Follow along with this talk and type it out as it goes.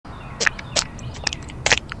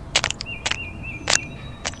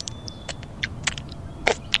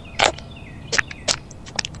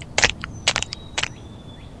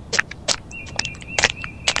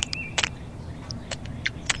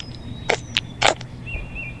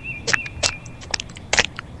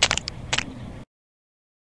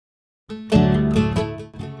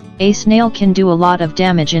A snail can do a lot of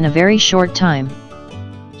damage in a very short time.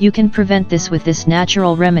 You can prevent this with this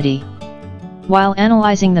natural remedy. While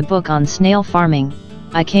analyzing the book on snail farming,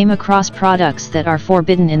 I came across products that are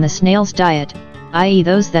forbidden in the snail's diet, i.e.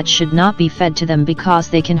 those that should not be fed to them because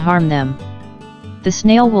they can harm them. The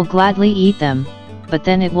snail will gladly eat them, but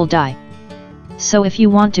then it will die. So if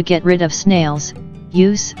you want to get rid of snails,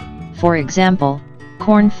 use, for example,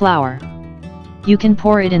 corn flour. You can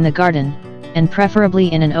pour it in the garden, and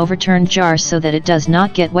preferably in an overturned jar so that it does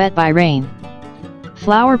not get wet by rain.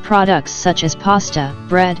 Flour products such as pasta,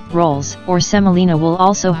 bread, rolls, or semolina will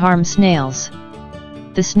also harm snails.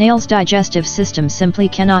 The snail's digestive system simply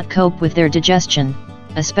cannot cope with their digestion,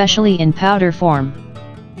 especially in powder form.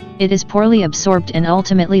 It is poorly absorbed and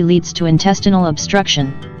ultimately leads to intestinal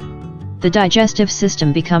obstruction. The digestive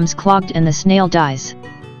system becomes clogged and the snail dies.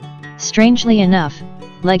 Strangely enough,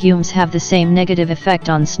 legumes have the same negative effect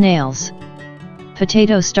on snails.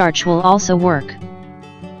 Potato starch will also work.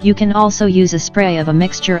 You can also use a spray of a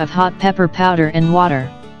mixture of hot pepper powder and water.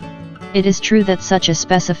 It is true that such a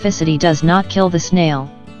specificity does not kill the snail,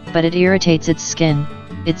 but it irritates its skin,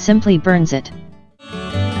 it simply burns it.